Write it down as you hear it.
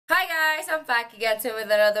Hi guys, I'm back again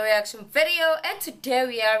with another reaction video, and today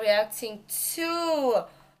we are reacting to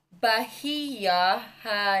Bahiyya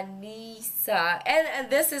Haneesa, and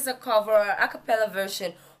this is a cover, a cappella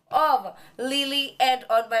version of Lily and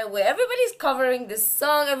On My Way. Everybody's covering this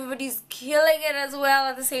song, everybody's killing it as well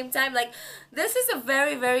at the same time. Like, this is a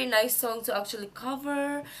very nice song to actually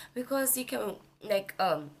cover because you can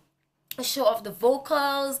show off the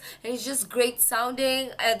vocals, and it's just great sounding.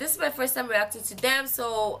 This is my first time reacting to them,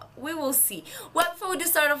 so we will see. Well, before we do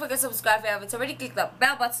start, don't forget to subscribe if you haven't already. Click that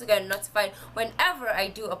bell button to get notified whenever I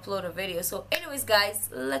do upload a video. So anyways guys,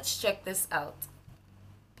 let's check this out.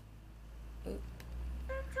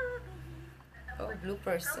 Oh,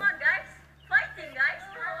 bloopers. Come on guys, fighting guys,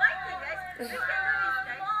 fighting guys. We can do this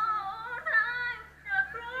guys.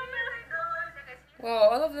 Wow,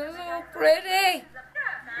 all of them are so pretty.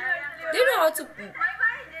 They know how to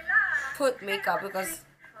put makeup because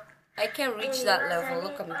I can't reach that level.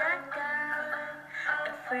 Look at me.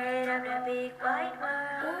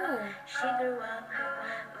 Oh.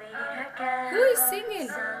 Who is singing?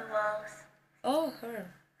 Oh, her.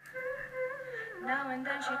 Now and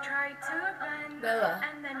then she tried to blend, Bella.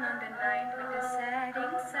 and then on the night with the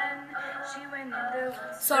setting sun, she went in the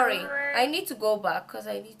woods. Sorry, I need to go back because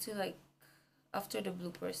I need to after the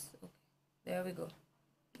bloopers. Okay, there we go.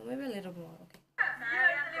 Maybe a little more. Okay.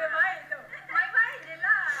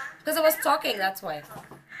 Because I was talking, that's why.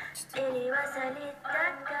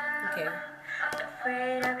 Okay.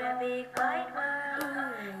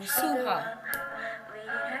 Ooh, Suha.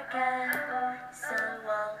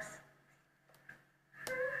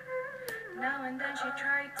 Now and then she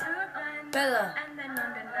tried to blend, Bella. and then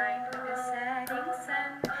on the night with the setting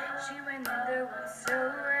sun, she went in the woods so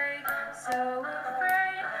right, so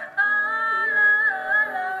afraid, all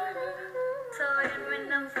alone. So then when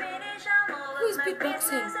I'm finished, I'm all Who's of my beatboxing?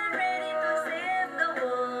 business, I'm ready to save the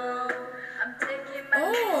world. I'm taking my Oh.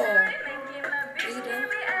 misery, making my business, Ada.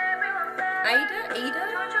 be everyone back. Ada?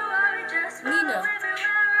 Don't you worry, just follow Nina.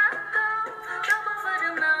 everywhere I go. Double for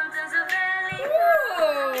the mountains of valley.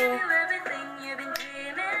 Whoa. Give you everything you've been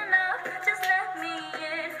dreaming of. Just let me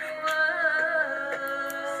in. Whoa.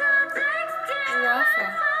 So take care. Rafa.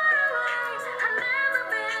 Far away. I've never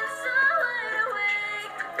been so wide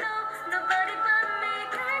awake. No, nobody but me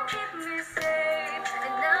can keep me safe.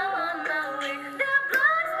 And now I'm on my way. The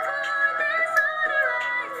blood poured is on the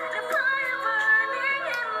rise. The fire burning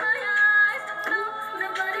in my eyes. No,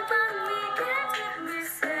 nobody but me can keep me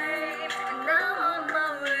safe. And now I'm on my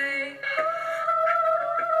way.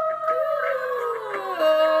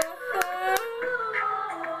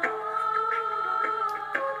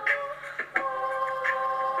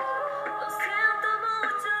 Lo siento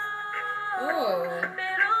mucho, Oh.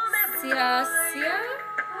 pero me Sia. voy.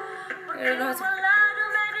 I don't know how to. Al lado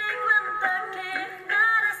me di cuenta que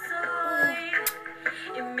nada soy.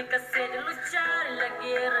 Y me cansé de luchar en la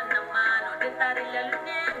guerra en la mano, de estar en la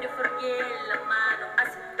luna yo forgué la mano.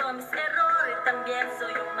 Acepto mis errores, también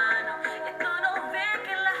soy humano. Y tú no ves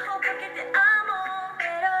que la jopa que te amo,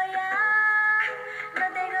 pero ya no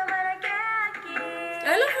tengo para qué aquí.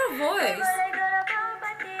 I love her voice.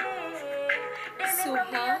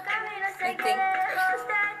 Suha, I think.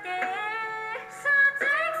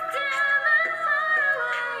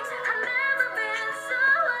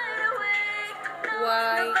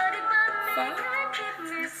 Why?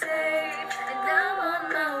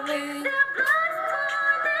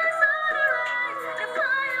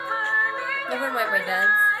 Never mind my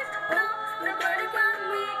dance. Nobody but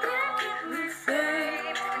me can keep me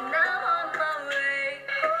safe. And now I'm on my way.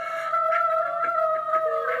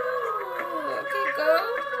 Okay, go.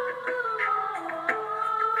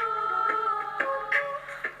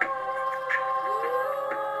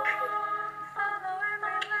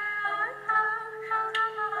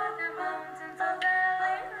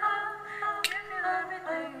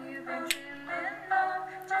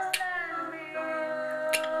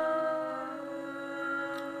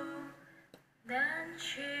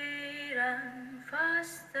 She ran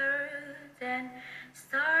faster than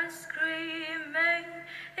stars screaming.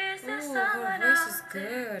 Is there Ooh, someone her voice is out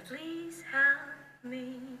there? good. Please help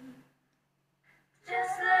me.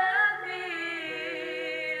 Just let me.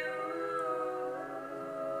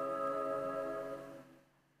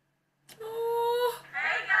 Oh.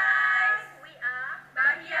 Hey guys, we are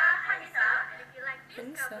Bahiyya Haneesa. And if you like this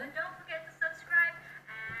Haneesa. cover, don't forget to subscribe and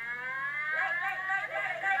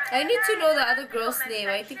I need to know the other girl's name.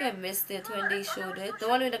 I think I missed it when they showed it. The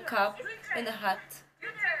one with the cup and the hat.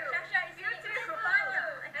 YouTube, and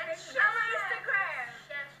our Instagram.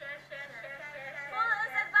 Follow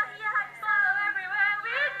us at Bahiyya Haneesa. Follow everywhere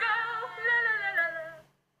we go. La la la la la.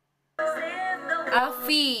 Save the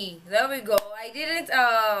Afi. There we go. I didn't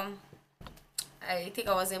I think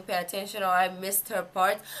I wasn't paying attention or I missed her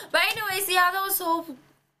part. But anyways, yeah, that was so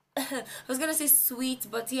I was gonna say sweet,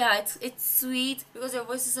 but yeah, it's sweet because their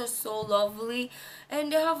voices are so lovely,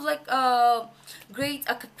 and they have like a great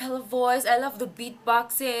a cappella voice. I love the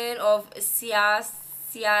beatboxing of Sia.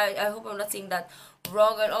 Sia. I hope I'm not saying that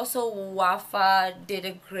wrong. And also Wafa did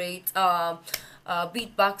a great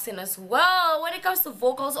beatboxing as well. When it comes to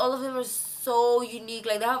vocals, all of them are so unique.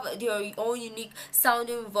 Like they have their own unique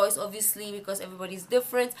sounding voice, obviously because everybody's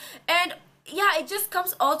different, and yeah, it just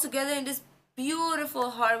comes all together in this beautiful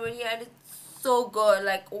harmony, and it's so good.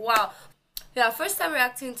 Like wow, yeah, first time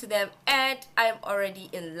reacting to them and I'm already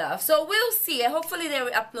in love. So we'll see. Hopefully they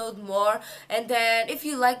will upload more, and then if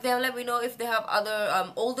you like them, let me know. If they have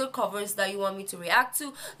other older covers that you want me to react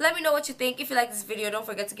to, let me know what you think. If you like this video, don't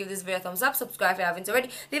forget to give this video a thumbs up, subscribe if you haven't already,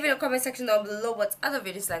 leave in the comment section down below what other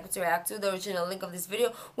videos you'd like me to react to. The original link of this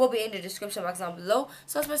video will be in the description box down below,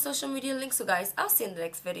 so that's my social media links. So guys, I'll see you in the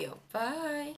next video. Bye.